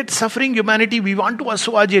we look at suffering humanity, we want to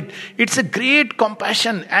assuage it. It's a great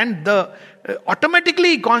compassion, and the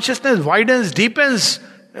automatically consciousness widens, deepens.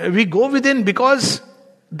 We go within because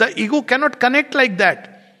the ego cannot connect like that.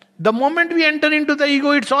 The moment we enter into the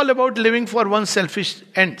ego, it's all about living for one's selfish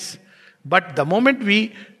ends. But the moment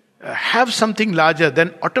we have something larger,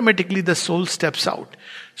 then automatically the soul steps out.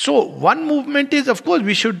 So one movement is, of course,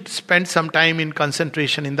 we should spend some time in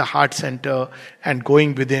concentration in the heart center and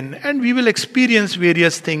going within, and we will experience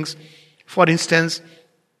various things. For instance,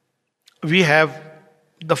 we have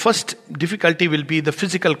the first difficulty will be the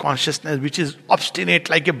physical consciousness, which is obstinate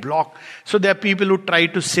like a block. So there are people who try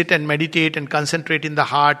to sit and meditate and concentrate in the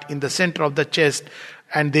heart, in the center of the chest,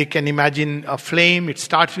 and they can imagine a flame. It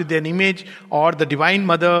starts with an image or the Divine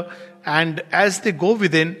Mother, and as they go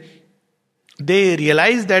within, they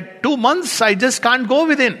realize that 2 months I just can't go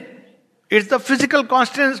within. It's the physical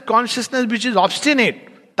consciousness which is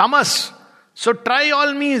obstinate, tamas. So try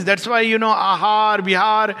all means. That's why, ahar,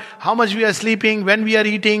 vihar, how much we are sleeping, when we are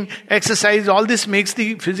eating, exercise, all this makes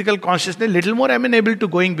the physical consciousness a little more amenable to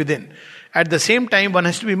going within. At the same time, one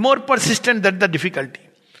has to be more persistent. That's the difficulty.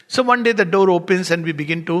 So one day the door opens and we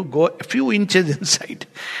begin to go a few inches inside.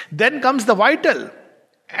 Then comes the vital.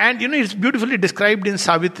 And it's beautifully described in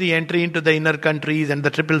Savitri, entry into the inner countries and the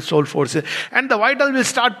triple soul forces. And the vital will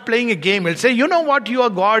start playing a game. It'll say, you know what, you are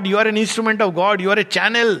God, you are an instrument of God, you are a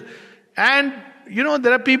channel. And,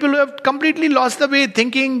 there are people who have completely lost the way,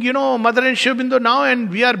 thinking, Mother and Sri Aurobindo now, and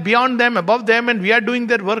we are beyond them, above them, and we are doing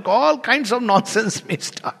their work. All kinds of nonsense may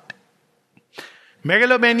start.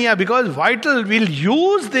 Megalomania, because vital will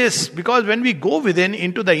use this, because when we go within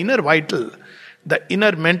into the inner vital, the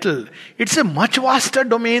inner mental, it's a much vaster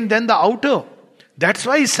domain than the outer. That's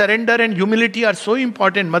why surrender and humility are so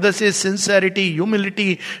important. Mother says sincerity,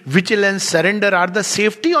 humility, vigilance, surrender are the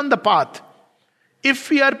safety on the path.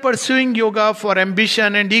 If we are pursuing yoga for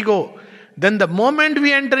ambition and ego, then the moment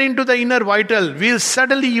we enter into the inner vital, we'll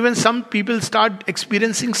suddenly, even some people start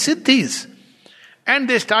experiencing siddhis. And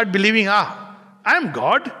they start believing, I'm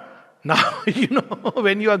God. Now,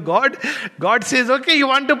 when you are God, God says, okay, you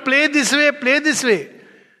want to play this way.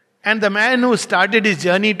 And the man who started his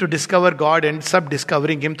journey to discover God ends up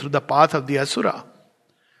discovering him through the path of the Asura.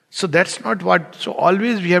 So that's not what, so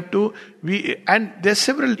always we have to, and there's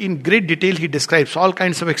several, in great detail he describes, all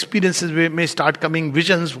kinds of experiences may start coming,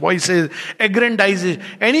 visions, voices, aggrandizes,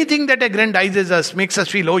 anything that aggrandizes us, makes us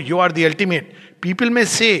feel, you are the ultimate. People may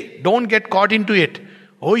say, don't get caught into it.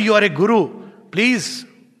 You are a guru. Please,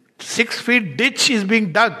 6 feet ditch is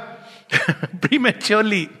being dug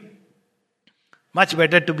prematurely. Much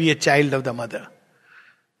better to be a child of the mother.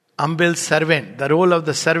 Humble servant, the role of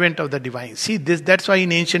the servant of the divine. See, that's why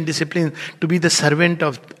in ancient disciplines, to be the servant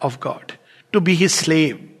of God, to be his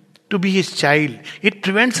slave, to be his child, it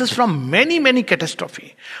prevents us from many, many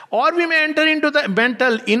catastrophe. Or we may enter into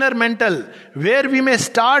the inner mental, where we may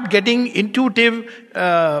start getting intuitive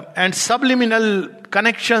and subliminal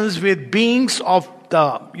connections with beings of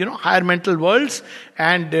the higher mental worlds,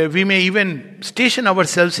 and we may even station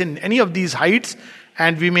ourselves in any of these heights,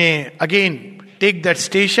 and we may again take that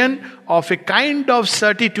station of a kind of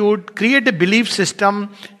certitude, create a belief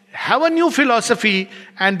system, have a new philosophy,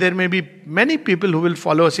 and there may be many people who will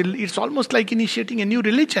follow us. It's almost like initiating a new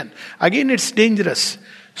religion. Again, it's dangerous.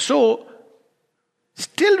 So,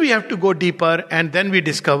 still we have to go deeper, and then we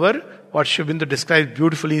discover what Sri Aurobindo describes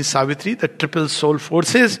beautifully in Savitri, the triple soul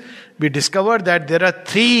forces. We discover that there are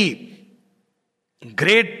 3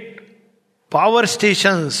 great power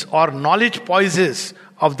stations or knowledge poises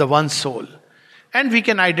of the one soul. And we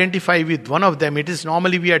can identify with one of them. It is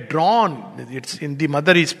normally we are drawn. It's in the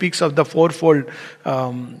Mother, he speaks of the fourfold,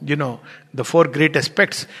 the 4 great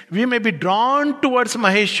aspects. We may be drawn towards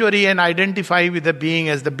Maheshwari and identify with the being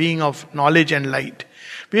as the being of knowledge and light.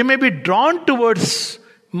 We may be drawn towards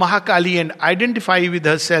Mahakali and identify with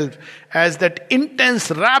herself as that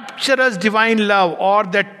intense, rapturous divine love, or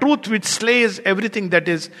that truth which slays everything that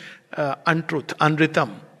is untruth,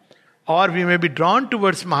 unritam. Or we may be drawn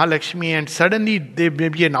towards Mahalakshmi and suddenly there may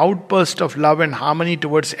be an outburst of love and harmony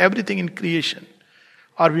towards everything in creation.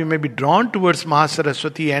 Or we may be drawn towards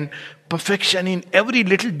Mahasaraswati and perfection in every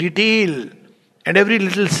little detail and every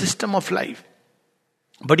little system of life.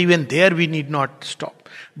 But even there we need not stop.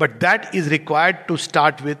 But that is required to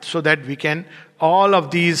start with, so that we can, all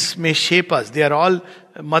of these may shape us. They are all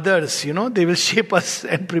mothers, they will shape us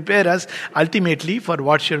and prepare us ultimately for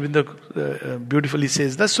what Sri Aurobindo beautifully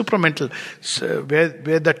says, the supramental,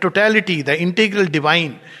 where the totality, the integral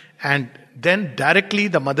divine, and then directly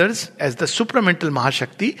the mothers as the supramental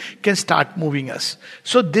Mahashakti can start moving us.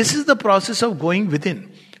 So this is the process of going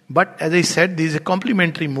within. But as I said, there is a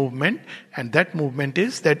complementary movement, and that movement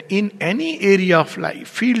is that in any area of life,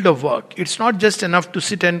 field of work, it's not just enough to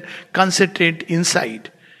sit and concentrate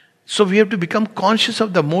inside. So we have to become conscious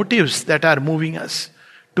of the motives that are moving us,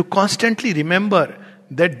 to constantly remember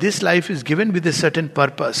that this life is given with a certain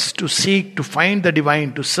purpose, to seek, to find the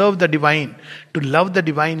divine, to serve the divine, to love the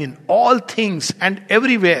divine in all things and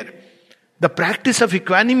everywhere. The practice of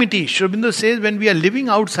equanimity, Sri Aurobindo says, when we are living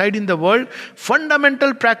outside in the world,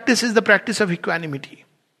 fundamental practice is the practice of equanimity.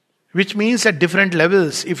 Which means at different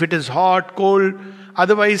levels, if it is hot, cold,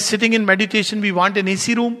 otherwise sitting in meditation we want an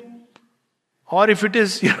AC room. Or if it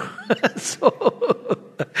is,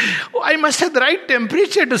 I must have the right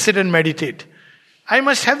temperature to sit and meditate. I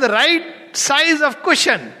must have the right size of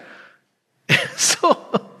cushion.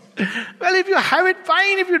 Well, if you have it,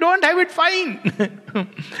 fine. If you don't have it, fine.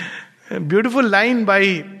 A beautiful line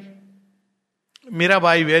by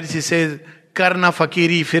Mirabai where she says, Karna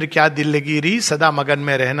fakiri fir kya dil lagiri, sada magan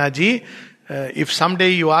mein rehna ji. If someday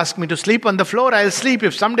you ask me to sleep on the floor, I'll sleep.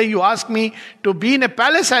 If someday you ask me to be in a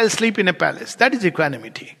palace, I'll sleep in a palace. That is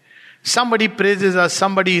equanimity. Somebody praises us,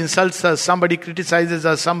 somebody insults us, somebody criticizes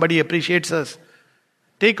us, somebody appreciates us.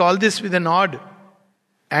 Take all this with a nod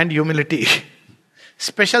and humility.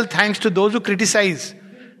 Special thanks to those who criticize.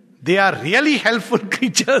 They are really helpful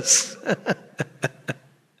creatures.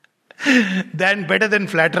 Better than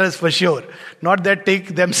flatterers for sure. Not that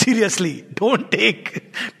take them seriously. Don't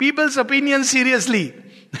take people's opinions seriously.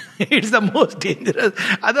 It's the most dangerous.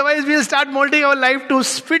 Otherwise we'll start molding our life to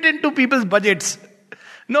fit into people's budgets.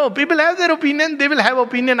 No, people have their opinion. They will have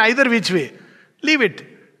opinion either which way. Leave it.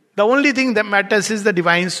 The only thing that matters is the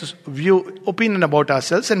divine's opinion about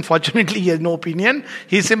ourselves. And fortunately he has no opinion.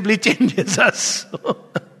 He simply changes us.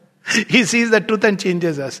 He sees the truth and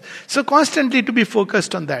changes us. So constantly to be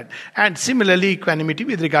focused on that. And similarly, equanimity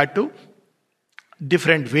with regard to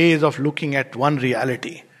different ways of looking at one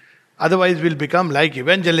reality. Otherwise we'll become like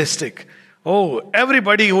evangelistic. Oh,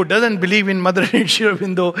 everybody who doesn't believe in Mother Sri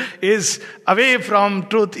Aurobindo is away from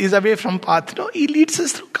truth, is away from path. No, he leads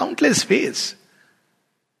us through countless ways.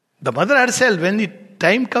 The Mother herself, when the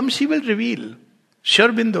time comes, she will reveal. Sri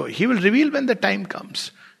Aurobindo, he will reveal when the time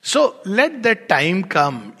comes. So let that time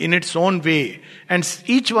come in its own way, and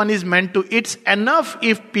each one is meant to, it's enough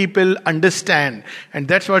if people understand. And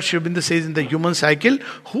that's what Sri Aurobindo says in the human cycle.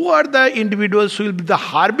 Who are the individuals who will be the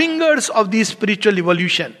harbingers of the spiritual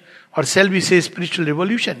evolution? Or shall we say spiritual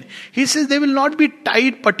revolution? He says they will not be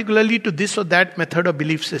tied particularly to this or that method or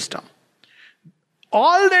belief system.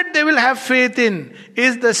 All that they will have faith in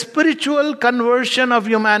is the spiritual conversion of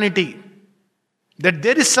humanity. That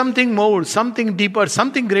there is something more, something deeper,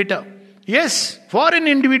 something greater. Yes, for an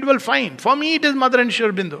individual, fine. For me, it is Mother and Sri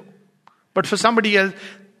Aurobindo. But for somebody else,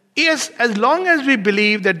 yes, as long as we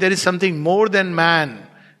believe that there is something more than man,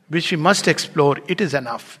 which we must explore, it is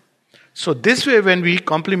enough. So this way, when we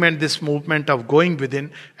complement this movement of going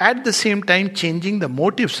within, at the same time changing the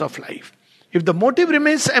motives of life. If the motive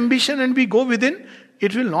remains ambition and we go within,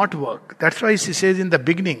 it will not work. That's why she says in the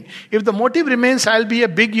beginning, if the motive remains, I'll be a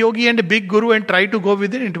big yogi and a big guru and try to go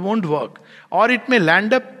within, it won't work. Or it may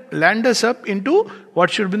land us up into what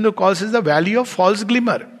Sri Aurobindo calls as the valley of false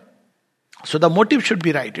glimmer. So the motive should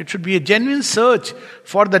be right. It should be a genuine search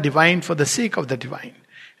for the divine, for the sake of the divine.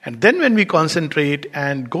 And then when we concentrate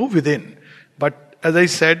and go within, but as I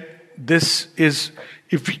said, this is,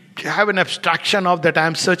 if we have an abstraction of that I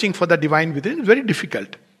am searching for the divine within, it's very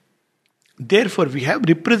difficult. Therefore, we have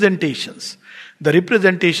representations. The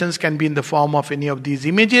representations can be in the form of any of these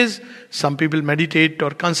images. Some people meditate or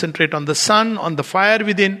concentrate on the sun, on the fire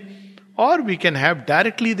within. Or we can have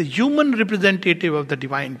directly the human representative of the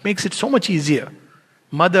divine. It makes it so much easier.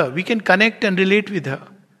 Mother, we can connect and relate with her.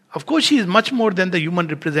 Of course, she is much more than the human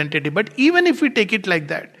representative. But even if we take it like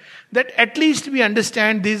that at least we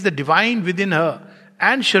understand this is the divine within her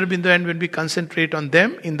and Sri Aurobindo, and when we concentrate on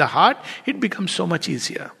them in the heart, it becomes so much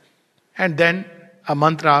easier. And then a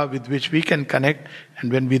mantra with which we can connect.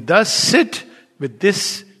 And when we thus sit with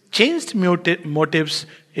this changed motives,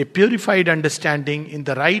 a purified understanding in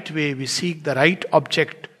the right way, we seek the right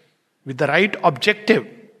object with the right objective,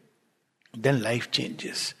 then life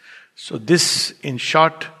changes. So this, in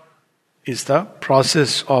short, is the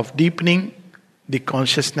process of deepening the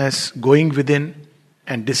consciousness, going within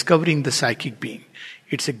and discovering the psychic being.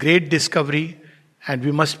 It's a great discovery. And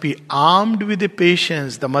we must be armed with a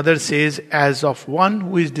patience, the Mother says, as of one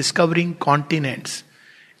who is discovering continents.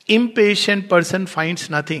 Impatient person finds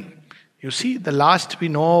nothing. You see, the last we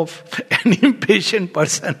know of an impatient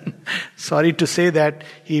person, sorry to say that,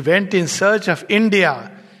 he went in search of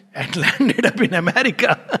India and landed up in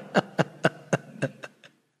America.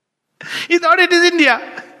 He thought it is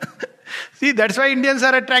India. See, that's why Indians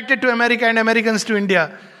are attracted to America and Americans to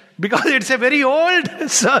India. Because it's a very old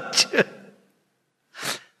search.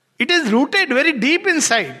 It is rooted very deep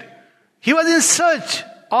inside. He was in search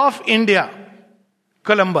of India,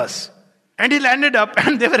 Columbus. And he landed up,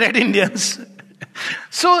 and they were Red Indians.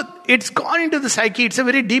 So it's gone into the psyche. It's a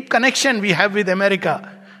very deep connection we have with America,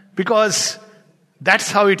 because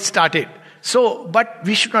that's how it started. So, but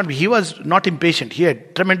we should not be. He was not impatient. He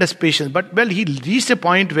had tremendous patience. But, well, he reached a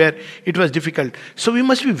point where it was difficult. So we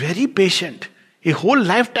must be very patient. A whole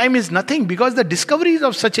lifetime is nothing, because the discovery is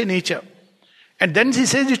of such a nature. And then he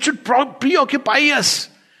says it should preoccupy us.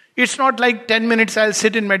 It's not like 10 minutes I'll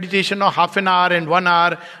sit in meditation, or half an hour and 1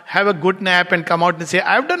 hour, have a good nap and come out and say,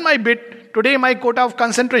 I've done my bit. Today my quota of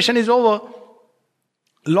concentration is over.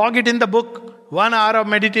 Log it in the book. 1 hour of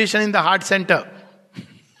meditation in the heart center.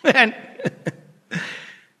 And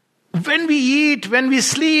when we eat, when we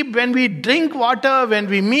sleep, when we drink water, when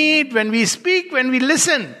we meet, when we speak, when we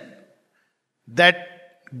listen, that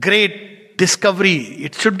great discovery,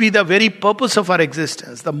 it should be the very purpose of our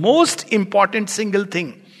existence. The most important single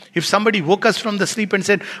thing. If somebody woke us from the sleep and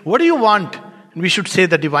said, what do you want? And we should say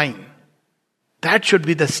the divine. That should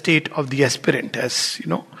be the state of the aspirant. As you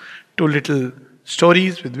know, two little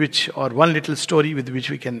stories with which, or one little story with which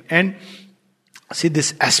we can end. See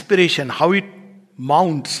this aspiration, how it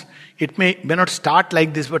mounts. It may not start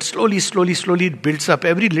like this, but slowly it builds up.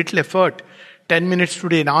 Every little effort. 10 minutes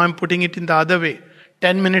today, now I'm putting it in the other way.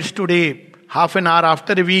 10 minutes today, half an hour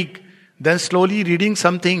after a week, then slowly reading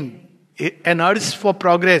something, an urge for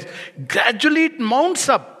progress. Gradually it mounts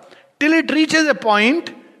up till it reaches a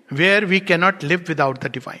point where we cannot live without the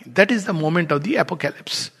divine. That is the moment of the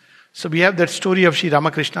apocalypse. So we have that story of Sri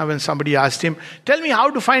Ramakrishna when somebody asked him, tell me how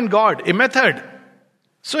to find God, a method.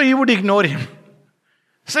 So he would ignore him.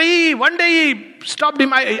 So one day he stopped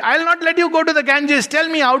him. I'll not let you go to the Ganges. Tell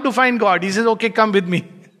me how to find God. He says, okay, come with me.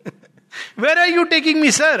 Where are you taking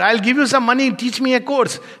me, sir? I'll give you some money. Teach me a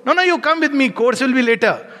course. No, you come with me. Course will be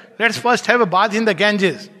later. Let's first have a bath in the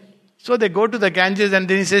Ganges. So they go to the Ganges, and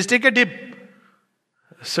then he says, take a dip.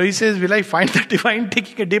 So he says, will I find the divine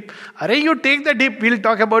taking a dip? Array, you take the dip. We'll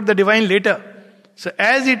talk about the divine later. So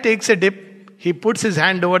as he takes a dip, he puts his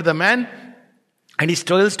hand over the man, and he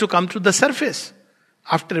struggles to come to the surface.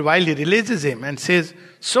 After a while, he releases him and says,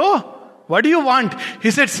 so, what do you want?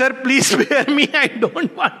 He said, sir, please spare me. I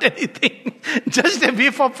don't want anything. Just a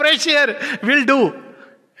whiff of fresh air will do.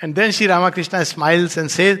 And then Sri Ramakrishna smiles and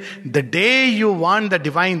says, the day you want the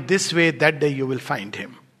divine this way, that day you will find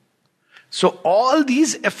him. So all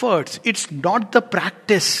these efforts, it's not the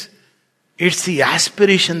practice. It's the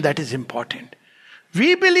aspiration that is important.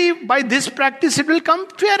 We believe by this practice it will come.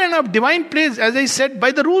 Fair enough. Divine plays, as I said,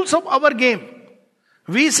 by the rules of our game.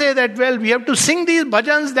 We say that, well, we have to sing these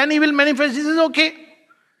bhajans, then he will manifest. This is okay.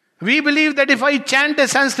 We believe that if I chant a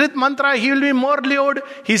Sanskrit mantra, he will be more lured.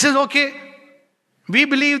 He says, okay. We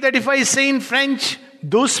believe that if I say in French,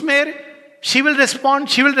 douce mère, she will respond.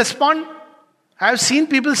 She will respond. I have seen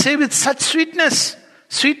people say with such sweetness,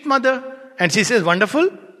 sweet mother. And she says, wonderful.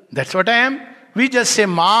 That's what I am. We just say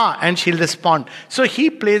ma and she'll respond. So he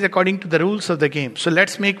plays according to the rules of the game. So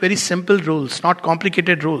let's make very simple rules, not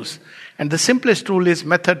complicated rules. And the simplest rule is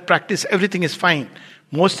method, practice, everything is fine.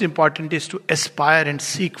 Most important is to aspire and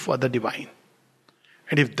seek for the divine.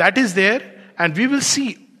 And if that is there, and we will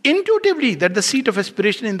see intuitively that the seat of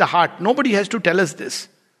aspiration in the heart, nobody has to tell us this.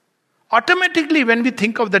 Automatically when we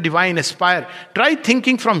think of the divine, aspire, try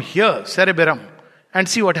thinking from here, cerebrum, and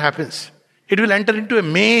see what happens. It will enter into a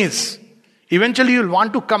maze. Eventually you will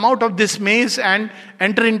want to come out of this maze and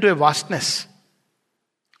enter into a vastness.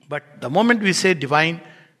 But the moment we say divine,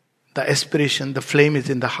 the aspiration, the flame is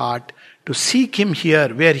in the heart. To seek him here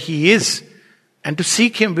where he is, and to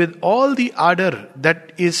seek him with all the ardor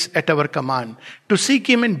that is at our command. To seek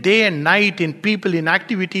him in day and night, in people, in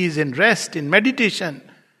activities, in rest, in meditation,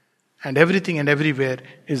 and everything and everywhere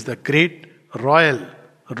is the great royal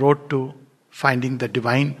road to finding the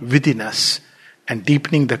divine within us. And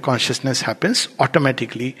deepening the consciousness happens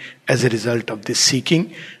automatically as a result of this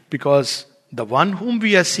seeking, because the one whom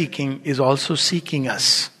we are seeking is also seeking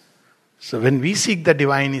us. So when we seek the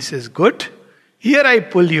divine, he says, good, here I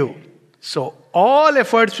pull you. So all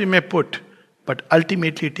efforts we may put, but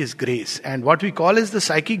ultimately it is grace. And what we call as the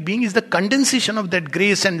psychic being is the condensation of that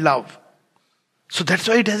grace and love. So that's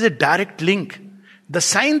why it has a direct link. The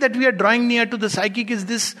sign that we are drawing near to the psychic is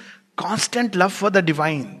this constant love for the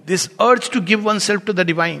divine, this urge to give oneself to the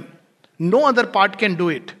divine. No other part can do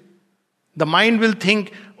it. The mind will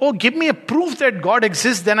think, oh, give me a proof that God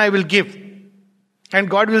exists, then I will give. And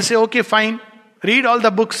God will say, okay, fine, read all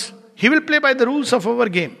the books. He will play by the rules of our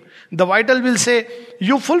game. The vital will say,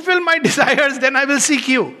 you fulfill my desires, then I will seek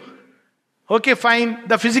you. Okay, fine.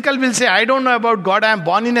 The physical will say, I don't know about God. I am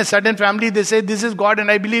born in a certain family. They say, this is God and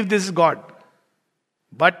I believe this is God.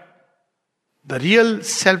 But the real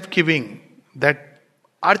self-giving, that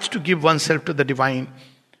urge to give oneself to the divine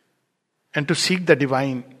and to seek the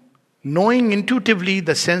divine, knowing intuitively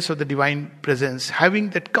the sense of the divine presence, having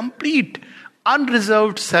that complete,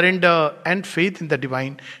 unreserved surrender and faith in the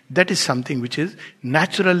divine, that is something which is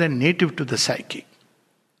natural and native to the psyche.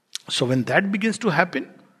 So when that begins to happen,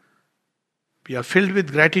 we are filled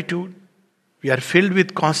with gratitude, we are filled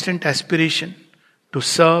with constant aspiration to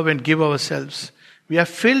serve and give ourselves. We are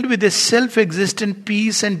filled with a self-existent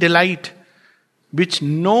peace and delight, which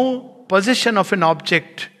no possession of an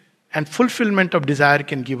object and fulfillment of desire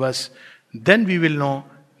can give us. Then we will know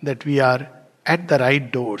that we are at the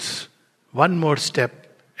right doors. One more step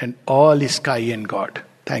and all is sky and God.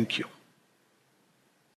 Thank you.